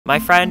My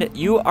friend,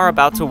 you are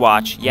about to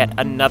watch yet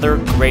another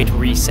great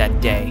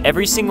reset day.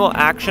 Every single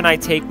action I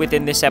take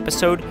within this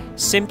episode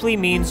simply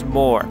means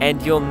more,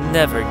 and you'll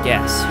never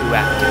guess who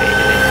activated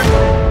it.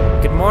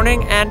 Good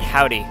morning and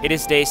howdy. It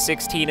is day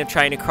 16 of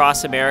trying to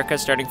cross America,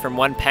 starting from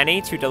 1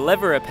 penny to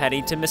deliver a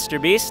penny to Mr.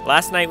 Beast.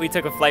 Last night we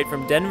took a flight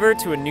from Denver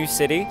to a new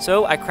city,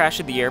 so I crashed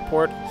at the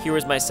airport. Here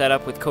was my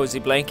setup with cozy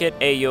blanket.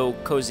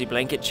 Ayo, cozy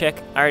blanket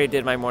chick. I already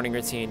did my morning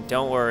routine,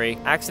 don't worry.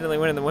 Accidentally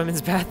went in the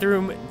women's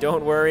bathroom,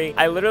 don't worry.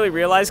 I literally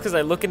realized because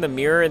I look in the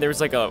mirror and there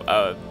was like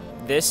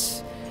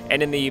this,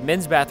 and in the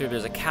men's bathroom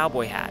there's a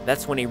cowboy hat.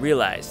 That's when he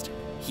realized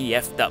he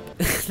effed up.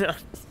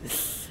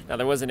 No,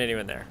 there wasn't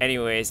anyone there.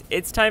 Anyways,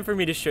 it's time for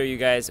me to show you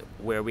guys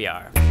where we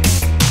are.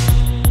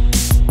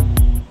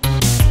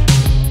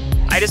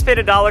 I just paid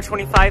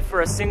 $1.25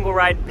 for a single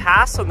ride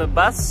pass on the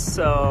bus,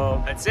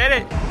 so that's it. All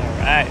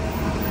right.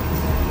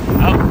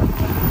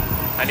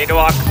 Oh, I need to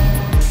walk.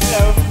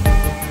 Hello.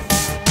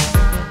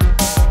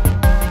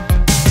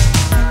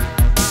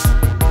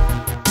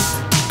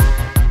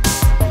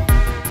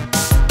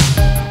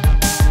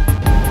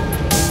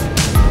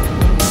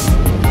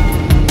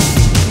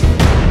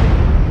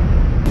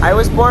 I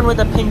was born with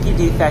a pinky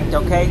defect,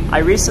 okay? I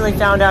recently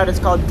found out it's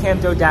called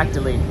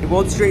camptodactyly. It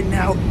won't straighten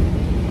out.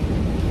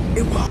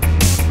 It won't.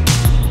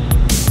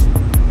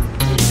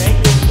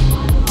 Thank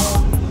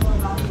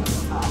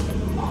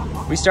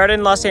you. We started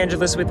in Los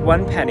Angeles with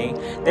 1 penny,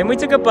 then we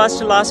took a bus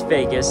to Las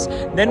Vegas,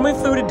 then we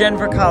flew to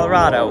Denver,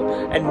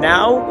 Colorado, and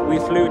now we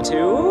flew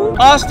to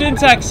Austin,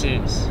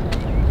 Texas.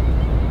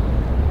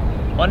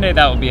 One day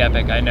that will be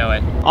epic, I know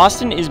it.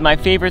 Austin is my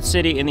favorite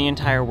city in the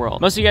entire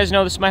world. Most of you guys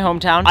know this is my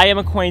hometown. I am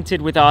acquainted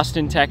with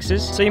Austin,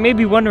 Texas. So you may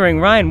be wondering,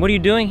 Ryan, what are you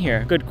doing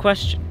here? Good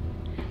question.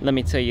 Let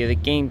me tell you the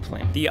game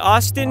plan. The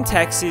Austin,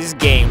 Texas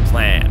game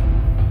plan.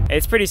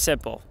 It's pretty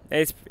simple.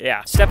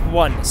 Step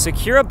 1,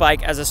 secure a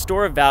bike as a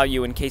store of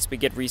value in case we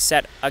get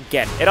reset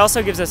again. It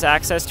also gives us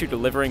access to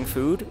delivering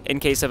food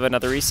in case of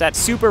another reset.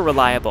 Super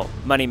reliable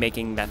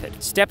money-making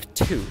method. Step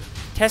 2,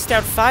 test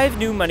out 5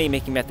 new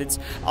money-making methods,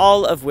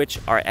 all of which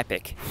are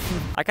epic.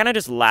 I kind of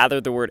just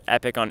lathered the word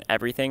epic on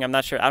everything. I'm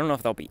not sure, I don't know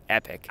if they'll be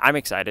epic. I'm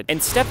excited.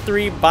 And step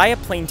 3, buy a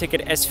plane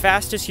ticket as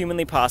fast as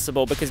humanly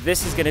possible because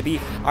this is gonna be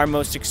our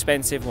most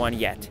expensive one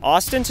yet.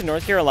 Austin to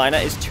North Carolina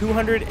is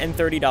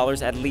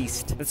 $230 at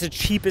least. That's the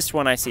cheapest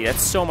one I see.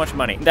 That's so much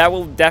money. That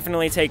will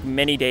definitely take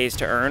many days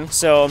to earn.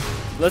 So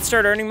let's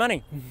start earning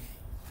money.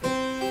 Is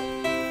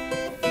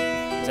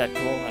that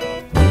cool? I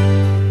don't know.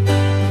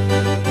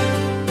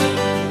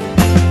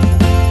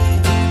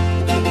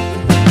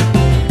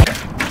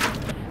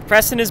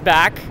 Preston is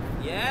back.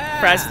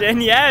 Yeah.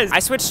 Preston, yes. I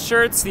switched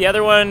shirts. The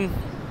other one,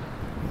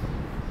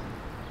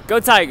 go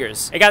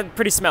Tigers. It got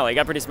pretty smelly,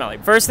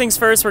 First things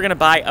first, we're gonna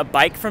buy a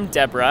bike from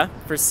Deborah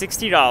for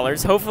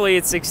 $60. Hopefully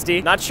it's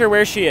 60. Not sure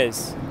where she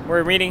is.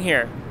 We're meeting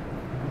here.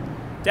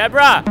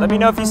 Deborah! Let me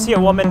know if you see a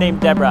woman named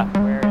Deborah.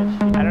 Where is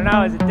she? I don't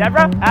know, is it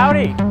Deborah?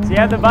 Howdy! So you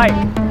have the bike.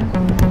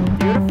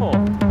 Beautiful.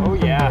 Oh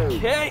yeah.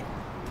 Okay.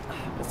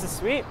 This is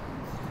sweet.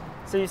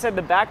 So you said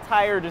the back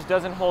tire just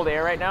doesn't hold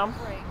air right now?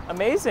 Right.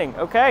 Amazing,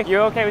 okay. You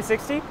okay with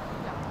 60? Yeah.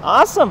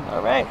 Awesome,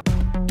 all right.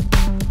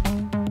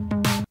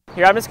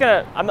 Here, I'm just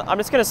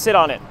gonna sit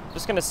on it.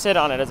 Just gonna sit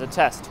on it as a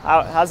test.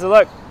 How's it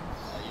look?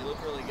 You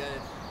look really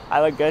good.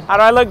 I look good. How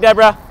do I look,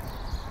 Deborah?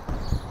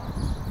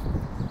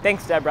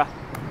 Thanks, Deborah.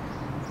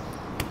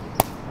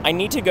 I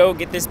need to go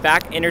get this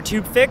back inner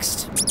tube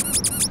fixed.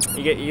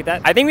 You get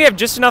that? I think we have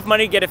just enough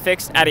money to get it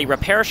fixed at a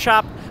repair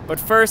shop,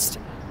 but first,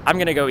 I'm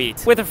gonna go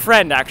eat. With a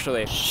friend,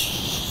 actually.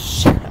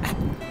 Shh.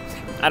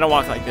 I don't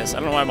walk like this. I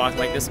don't know why I'm walking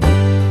like this.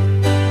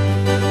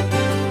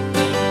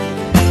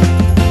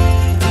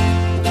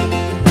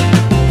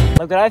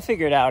 Look what I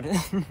figured out.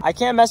 I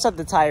can't mess up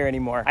the tire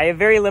anymore. I have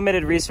very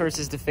limited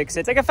resources to fix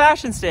it. It's like a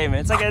fashion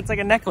statement. It's like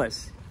a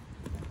necklace.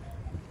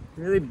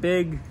 Really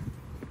big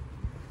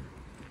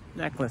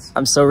necklace.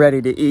 I'm so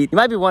ready to eat. You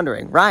might be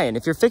wondering, Ryan,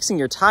 if you're fixing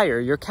your tire,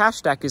 your cash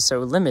stack is so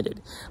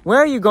limited. Where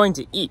are you going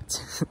to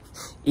eat?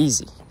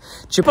 Easy.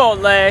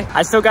 Chipotle.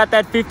 I still got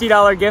that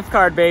 $50 gift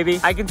card,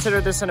 baby. I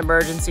consider this an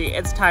emergency.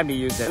 It's time to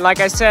use it. And like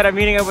I said, I'm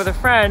meeting up with a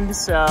friend,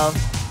 so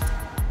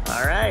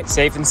all right.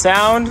 Safe and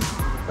sound.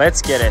 Let's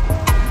get it.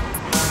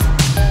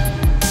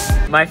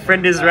 My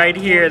friend is right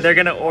here. They're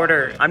gonna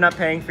order. I'm not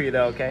paying for you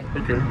though, okay?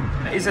 Okay.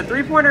 Is a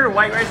 3-pointer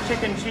white rice,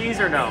 chicken, cheese,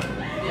 or no?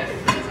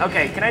 Yes.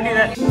 Okay, can I do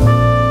that?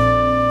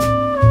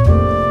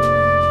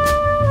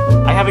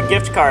 I have a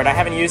gift card. I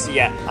haven't used it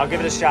yet. I'll give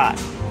it a shot.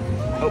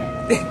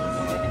 Oh.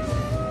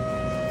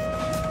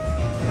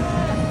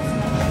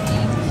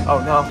 Oh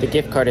no, the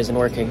gift card isn't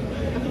working.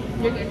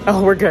 You're good.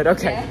 Oh, we're good.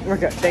 Okay, yeah. We're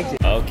good. Thank you.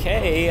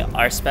 Okay,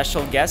 our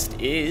special guest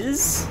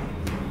is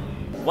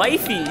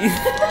Wifey.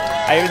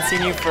 I haven't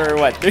seen you for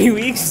what, 3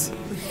 weeks?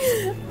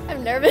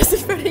 I'm nervous in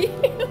front of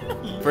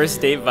you. First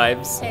date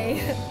vibes. Hey.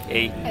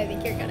 Hey. I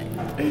think you're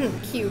gonna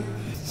cute.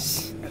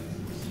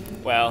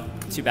 Well,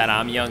 too bad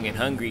I'm young and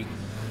hungry.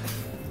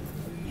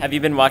 Have you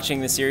been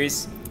watching the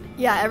series?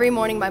 Yeah, every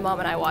morning my mom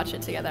and I watch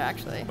it together,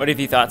 actually. What have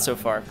you thought so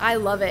far? I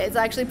love it. It's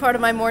actually part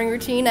of my morning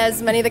routine,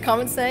 as many of the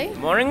comments say.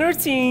 Morning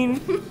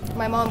routine.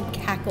 My mom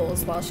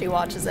cackles while she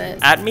watches it.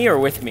 At me or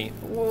with me?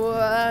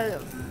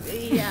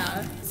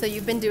 Yeah. So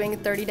you've been doing a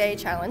 30-day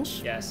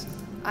challenge. Yes.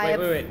 I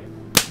Wait.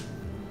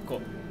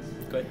 Cool.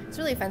 Good. It's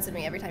really offensive to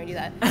me every time you do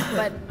that.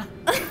 But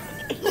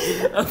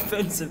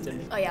Offensive to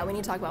me. oh yeah, we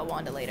need to talk about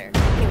Wanda later.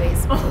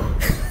 Anyways.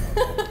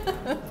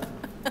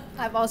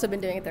 I've also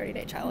been doing a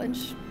 30-day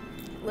challenge.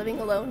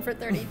 Living alone for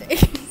 30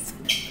 days.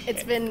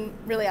 It's been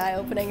really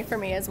eye-opening for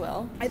me as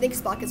well. I think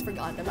Spock has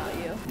forgotten about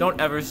you.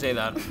 Don't ever say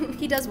that.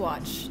 He does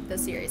watch the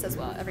series as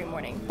well every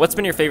morning. What's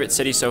been your favorite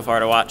city so far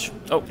to watch?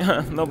 Oh,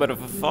 a little bit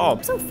of a fall.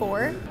 Episode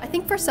 4. I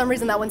think for some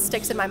reason that one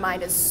sticks in my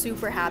mind as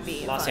super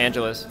happy. Los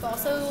Angeles.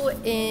 Also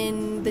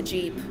in the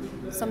Jeep.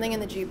 Something in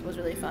the Jeep was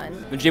really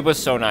fun. The Jeep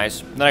was so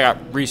nice. Then I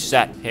got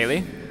reset.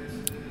 Haley,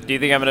 do you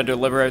think I'm gonna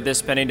deliver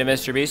this penny to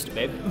Mr. Beast,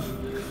 babe?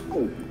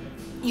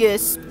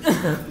 Yes.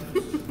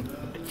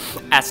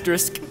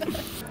 Asterisk.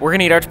 We're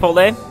gonna eat our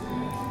Chipotle,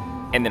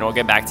 and then we'll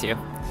get back to you.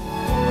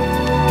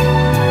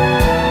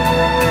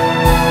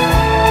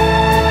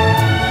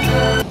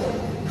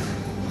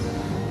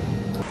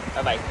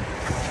 Bye-bye.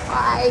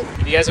 Bye.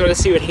 If you guys want to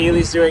see what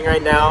Haley's doing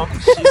right now,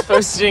 she's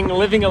posting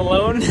living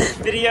alone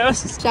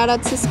videos. Shout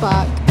out to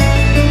Spock.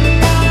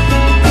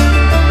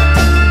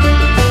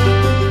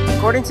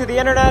 According to the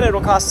internet,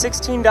 it'll cost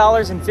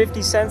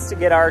 $16.50 to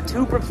get our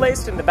tube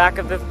replaced in the back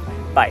of the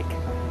bike.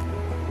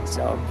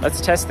 So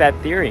let's test that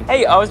theory.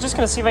 Hey, I was just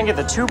gonna see if I can get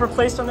the tube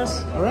replaced on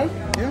this. All right,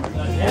 yeah.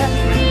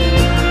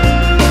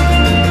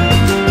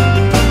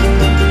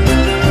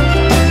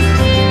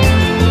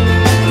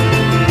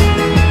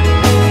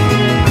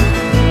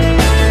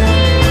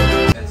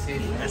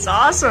 That's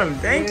awesome,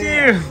 thank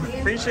you.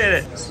 Appreciate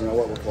it. You know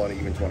what, we'll call it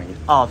even 20.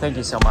 Oh, thank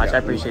you so much, I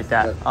appreciate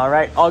that. All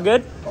right, all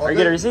good? Are you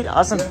get a receipt?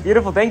 Awesome,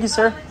 beautiful, thank you,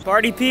 sir.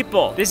 Party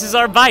people, this is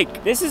our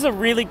bike. This is a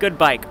really good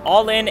bike.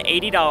 All in,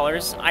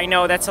 $80. I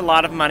know that's a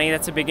lot of money,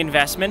 that's a big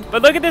investment,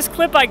 but look at this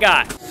clip I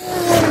got.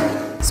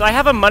 So I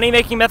have a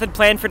money-making method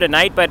planned for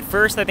tonight, but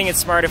first I think it's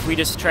smart if we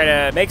just try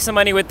to make some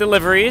money with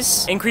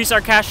deliveries, increase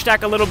our cash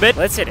stack a little bit.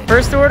 Let's hit it.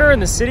 First order in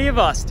the city of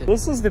Austin.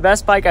 This is the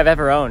best bike I've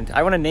ever owned.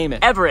 I wanna name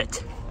it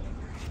Everett.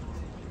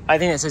 I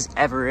think it says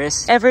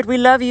Everest. Everett, we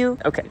love you.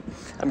 Okay,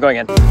 I'm going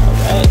in. All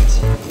right.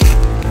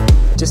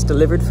 Just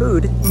delivered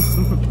food.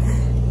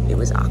 It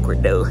was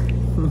awkward though.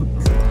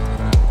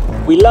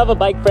 We love a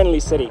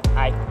bike-friendly city.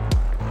 Hi.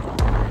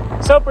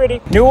 So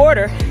pretty. New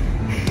order.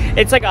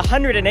 It's like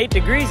 108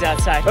 degrees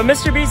outside, but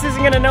Mr. Beast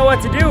isn't gonna know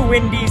what to do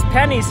when these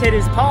pennies hit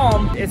his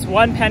palm. It's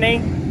 1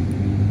 penny.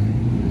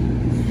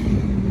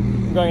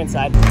 I'm going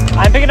inside.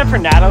 I'm picking up for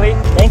Natalie.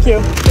 Thank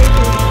you.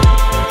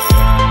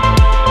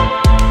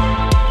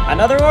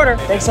 Another order.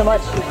 Thanks so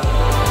much.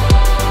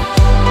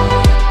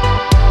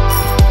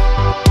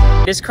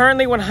 It is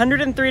currently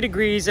 103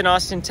 degrees in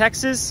Austin,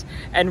 Texas,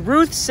 and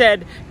Ruth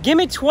said, give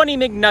me 20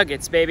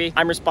 McNuggets, baby.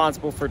 I'm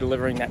responsible for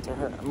delivering that to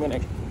her. I'm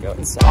gonna go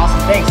inside. Awesome,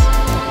 thanks.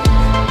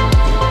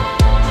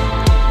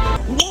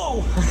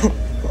 Whoa!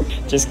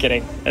 Just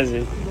kidding. That's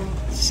a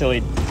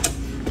silly.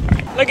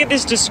 Right. Look at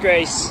this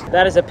disgrace.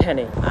 That is a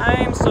penny.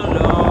 I'm so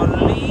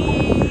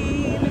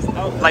lonely.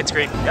 Oh, light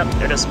screen. Yep,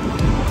 there it is.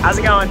 How's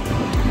it going?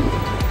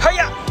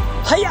 Hiya!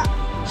 Hiya!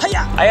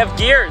 Hiya! I have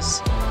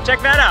gears.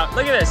 Check that out.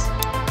 Look at this.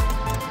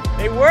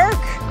 They work.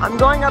 I'm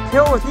going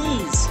uphill with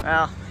ease.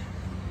 Well,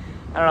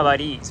 I don't know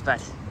about ease,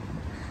 but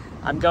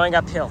I'm going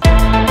uphill.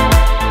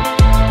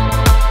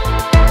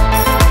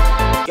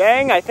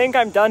 Gang, I think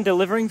I'm done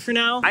delivering for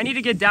now. I need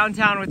to get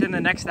downtown within the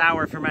next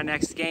hour for my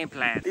next game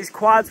plan. These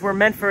quads were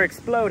meant for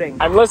exploding.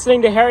 I'm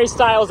listening to Harry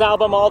Styles'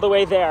 album all the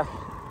way there.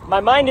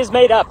 My mind is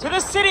made up. To the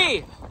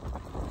city!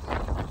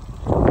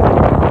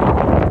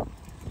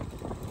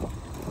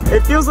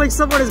 It feels like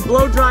someone is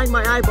blow drying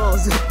my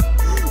eyeballs.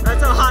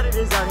 That's how hot it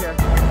is out here.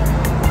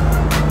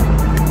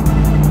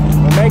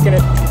 We're making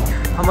it.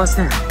 Almost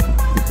there.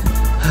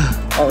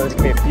 Oh, this is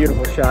gonna be a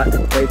beautiful shot.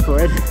 Wait for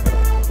it.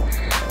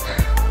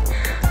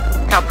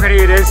 Look how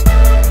pretty it is.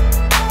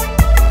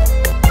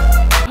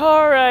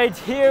 All right,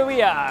 here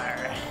we are.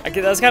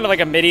 Okay, that was kind of like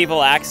a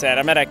medieval accent.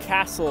 I'm at a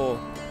castle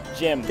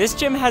gym. This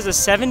gym has a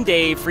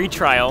 7-day free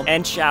trial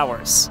and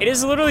showers. It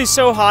is literally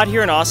so hot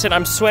here in Austin.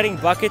 I'm sweating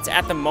buckets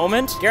at the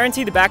moment.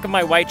 Guarantee the back of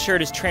my white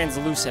shirt is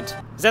translucent.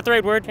 Is that the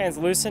right word?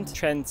 Translucent?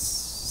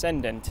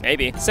 Transcendent,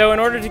 maybe. So in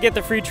order to get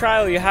the free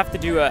trial, you have to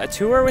do a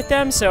tour with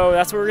them. So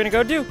that's what we're gonna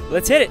go do.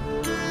 Let's hit it.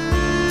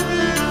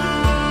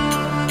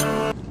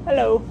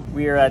 Hello.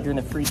 We are doing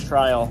the free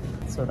trial.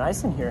 It's so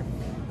nice in here.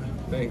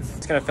 Thanks. I'm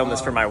just gonna film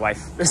this for my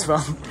wife as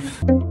well.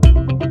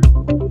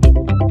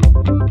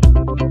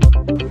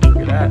 Look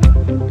at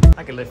that.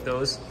 I can lift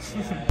those.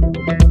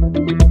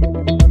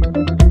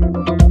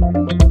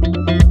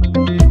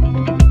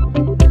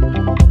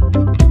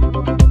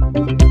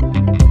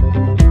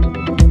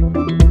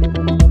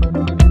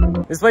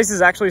 This place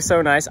is actually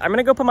so nice. I'm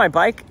gonna go put my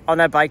bike on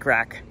that bike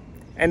rack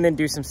and then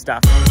do some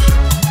stuff.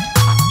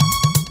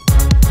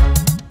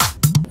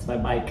 It's my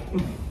bike.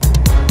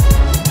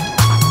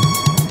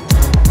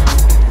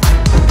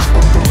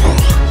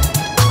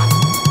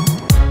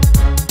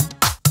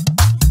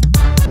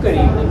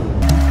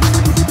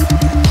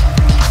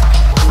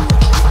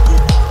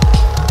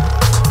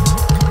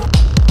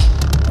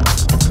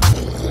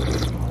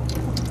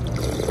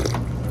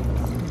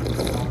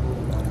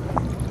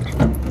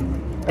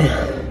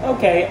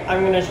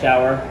 I'm gonna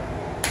shower.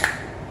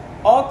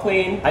 All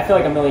clean. I feel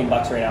like $1 million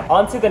right now.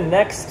 On to the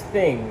next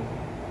thing,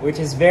 which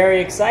is very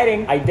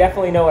exciting. I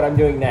definitely know what I'm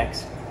doing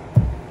next.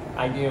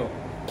 I do.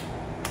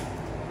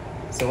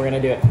 So we're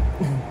gonna do it.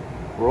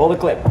 Roll the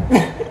clip.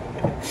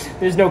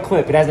 There's no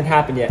clip, it hasn't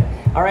happened yet.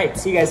 All right,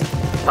 see you guys.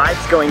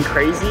 Vibes going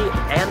crazy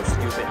and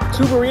stupid.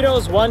 2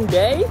 burritos one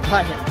day?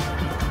 Ryan,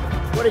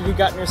 what have you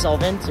gotten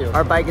yourself into?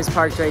 Our bike is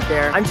parked right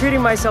there. I'm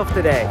treating myself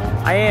today.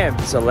 I am,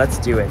 so let's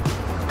do it.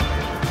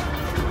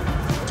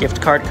 Gift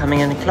card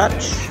coming in the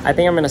clutch. I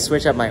think I'm gonna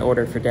switch up my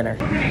order for dinner.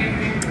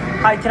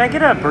 Hi, can I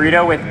get a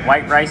burrito with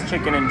white rice,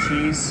 chicken, and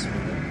cheese?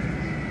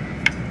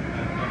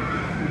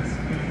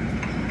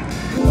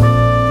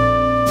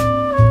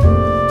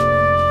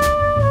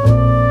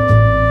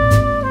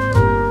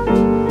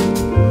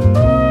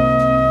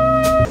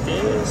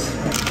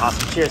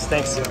 Awesome, cheers,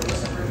 thanks.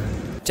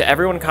 To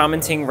everyone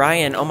commenting,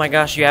 Ryan, oh my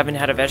gosh, you haven't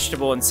had a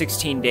vegetable in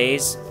 16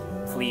 days?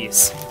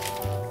 Please.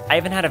 I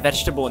haven't had a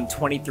vegetable in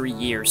 23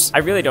 years. I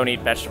really don't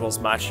eat vegetables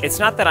much. It's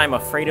not that I'm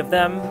afraid of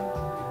them,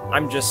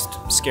 I'm just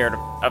scared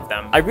of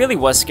them. I really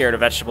was scared of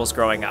vegetables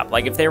growing up.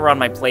 Like if they were on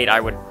my plate, I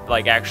would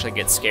like actually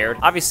get scared.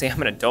 Obviously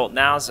I'm an adult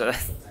now, so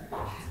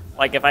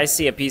like if I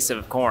see a piece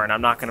of corn,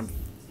 I'm not gonna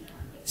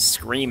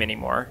scream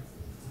anymore.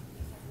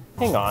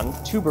 Hang on,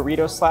 2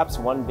 burrito slaps,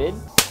 1 bid?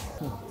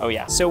 Oh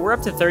yeah. So we're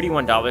up to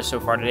 $31 so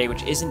far today,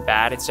 which isn't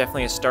bad. It's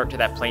definitely a start to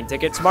that plane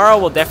ticket. Tomorrow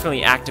we'll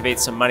definitely activate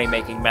some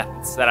money-making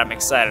methods that I'm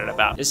excited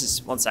about. This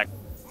is, one sec.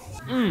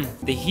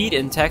 The heat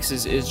in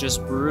Texas is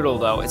just brutal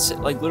though. It's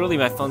like literally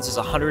my phone says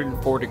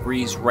 104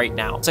 degrees right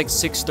now. It's like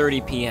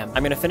 6:30 p.m.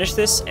 I'm gonna finish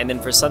this and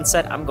then for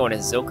sunset, I'm going to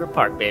Zilker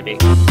Park, baby.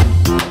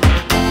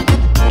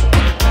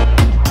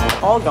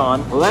 All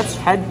gone. Let's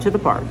head to the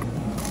park.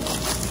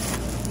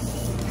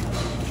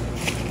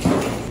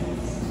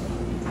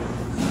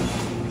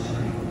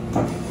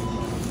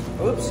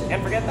 Oops,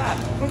 and forget that.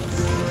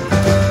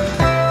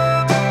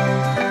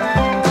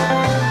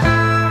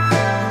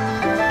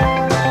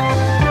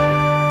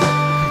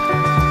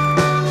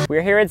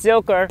 We're here at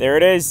Zilker. There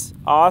it is,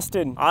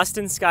 Austin.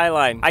 Austin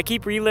skyline. I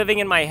keep reliving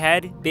in my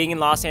head being in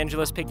Los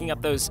Angeles, picking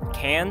up those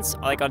cans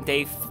like on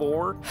day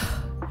 4.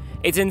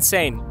 It's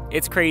insane.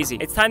 It's crazy.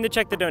 It's time to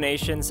check the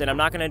donations, and I'm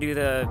not gonna do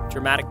the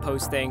dramatic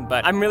post thing,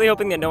 but I'm really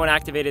hoping that no one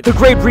activated the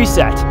Great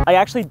Reset. I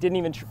actually didn't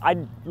even, I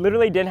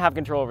literally didn't have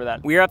control over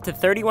that. We're up to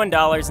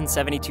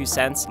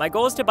 $31.72. My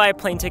goal is to buy a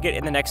plane ticket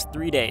in the next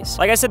 3 days.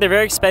 Like I said, they're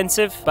very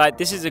expensive, but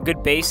this is a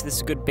good base. This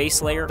is a good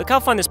base layer. Look how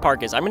fun this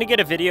park is. I'm gonna get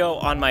a video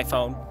on my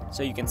phone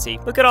so you can see.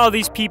 Look at all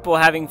these people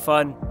having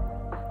fun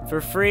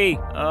for free.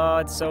 Oh,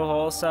 it's so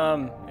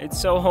wholesome.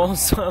 It's so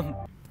wholesome.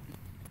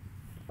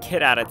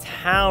 Get out of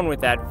town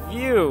with that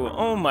view.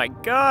 Oh my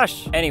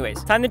gosh.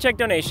 Anyways, time to check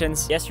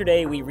donations.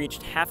 Yesterday we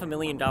reached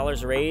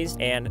 $500,000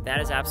 raised, and that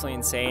is absolutely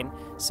insane.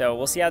 So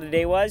we'll see how the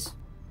day was.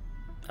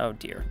 Oh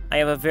dear. I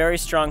have a very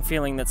strong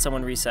feeling that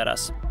someone reset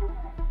us.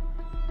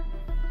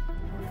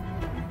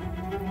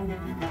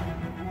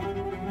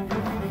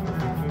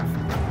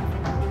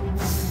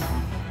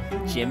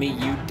 Jimmy,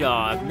 you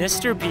dog.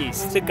 Mr.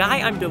 Beast, the guy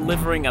I'm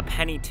delivering a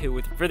penny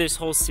to for this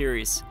whole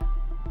series,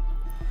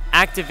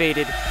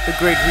 activated the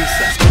Great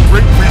Reset.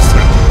 Great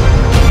Reset.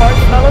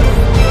 Marshmallows?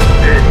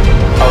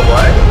 A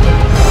what?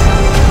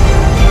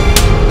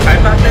 I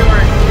thought they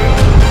were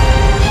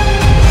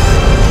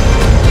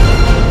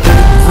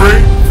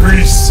Great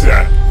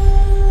Reset.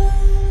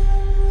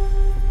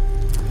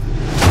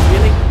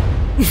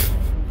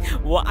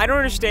 Well, I don't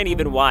understand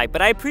even why,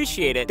 but I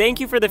appreciate it. Thank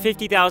you for the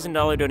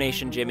 $50,000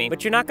 donation, Jimmy.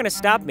 But you're not gonna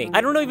stop me.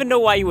 I don't even know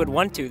why you would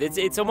want to.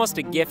 It's almost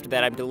a gift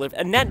that I'm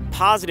delivering, a net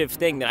positive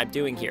thing that I'm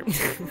doing here.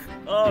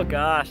 Oh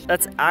gosh,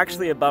 that's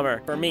actually a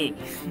bummer for me.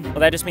 Well,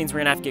 that just means we're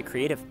gonna have to get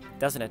creative,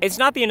 doesn't it? It's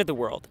not the end of the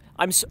world.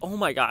 Oh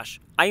my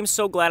gosh. I am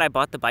so glad I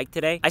bought the bike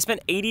today. I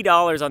spent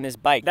 $80 on this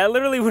bike. That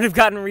literally would have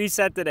gotten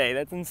reset today.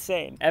 That's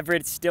insane.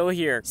 Everett's still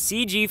here.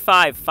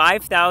 CG5,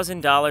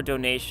 $5,000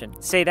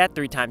 donation. Say that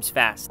 3 times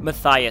fast.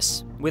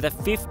 Matthias with a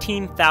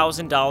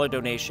 $15,000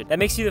 donation. That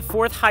makes you the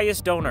 4th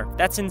highest donor.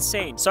 That's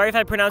insane. Sorry if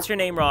I pronounce your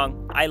name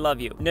wrong. I love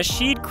you.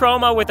 Nasheed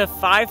Chroma with a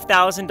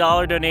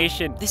 $5,000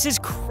 donation. This is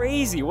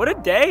crazy. What a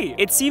day.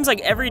 It seems like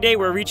every day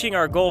we're reaching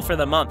our goal for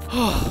the month.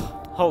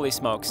 Holy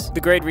smokes. The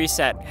Great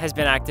Reset has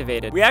been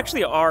activated. We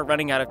actually are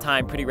running out of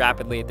time pretty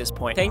rapidly at this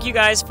point. Thank you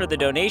guys for the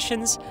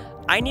donations.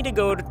 I need to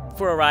go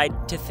for a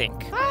ride to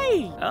think.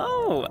 Hi.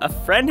 Oh, a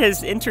friend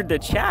has entered the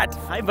chat.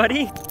 Hi,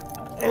 buddy.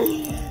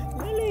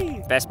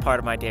 Really? Best part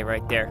of my day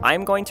right there.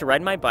 I'm going to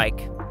ride my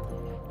bike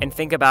and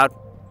think about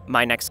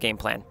my next game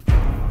plan.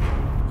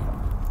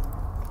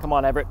 Come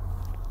on, Everett.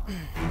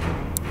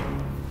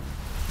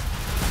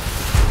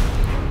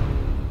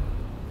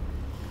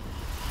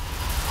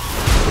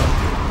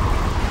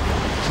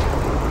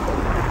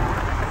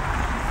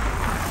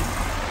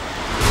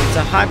 It's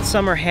a hot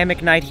summer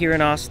hammock night here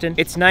in Austin.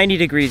 It's 90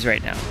 degrees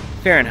right now.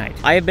 Fahrenheit.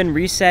 I have been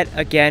reset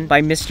again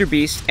by Mr.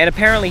 Beast, and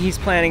apparently he's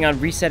planning on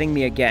resetting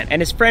me again.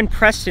 And his friend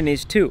Preston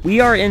is too. We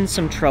are in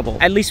some trouble.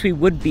 At least we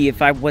would be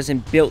if I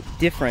wasn't built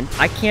different.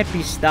 I can't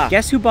be stopped.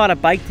 Guess who bought a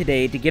bike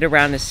today to get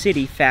around the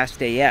city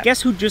fast AF?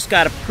 Guess who just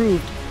got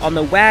approved on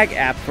the WAG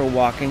app for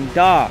walking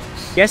dogs?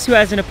 Guess who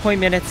has an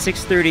appointment at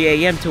 6:30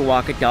 a.m. to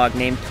walk a dog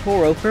named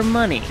Toro for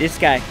money? This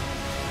guy.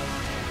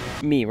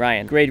 Me,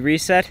 Ryan. Grade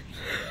reset.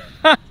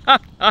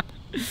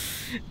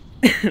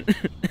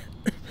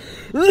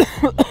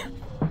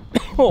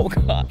 Oh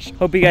gosh.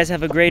 Hope you guys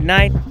have a great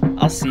night.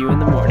 I'll see you in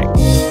the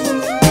morning.